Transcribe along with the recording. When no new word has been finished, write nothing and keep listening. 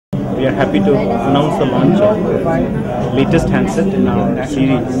we are happy to announce the launch of the latest handset in our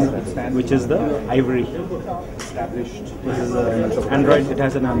series, which is the Ivory. This is Android. It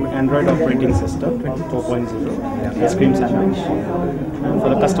has an Android operating system 4.0 ice cream sandwich. And for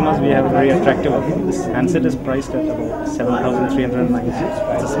the customers, we have a very attractive offer. This handset is priced at about 7,390.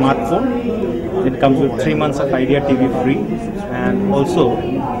 It's a smartphone. It comes with 3 months of Idea TV free, and also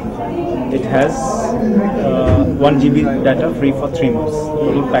it has 1 GB data free for 3 months.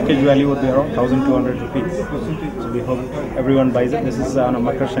 Total package value would be around 1,200 rupees. So we hope everyone buys it. This is on a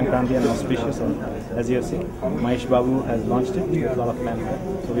Ramakrishna and auspicious, and as you have seen, Mahesh Babu has launched it with a lot of fanfare.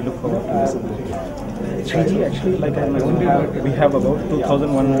 So we look forward to this. 3G actually, like I mentioned, we have about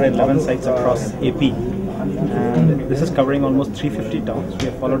 2,111 sites across AP. And this is covering almost 350 towns. We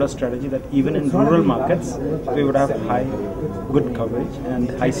have followed a strategy that even in rural markets, we would have good coverage and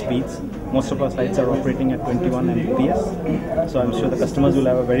high speeds. Most of our sites are operating at 21 Mbps. So I'm sure the customers will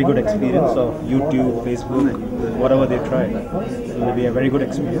have a very good experience of YouTube, Facebook, whatever they try. It will be a very good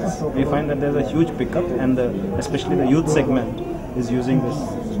experience. We find that there's a huge pickup, and especially the youth segment is using these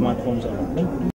smartphones a lot.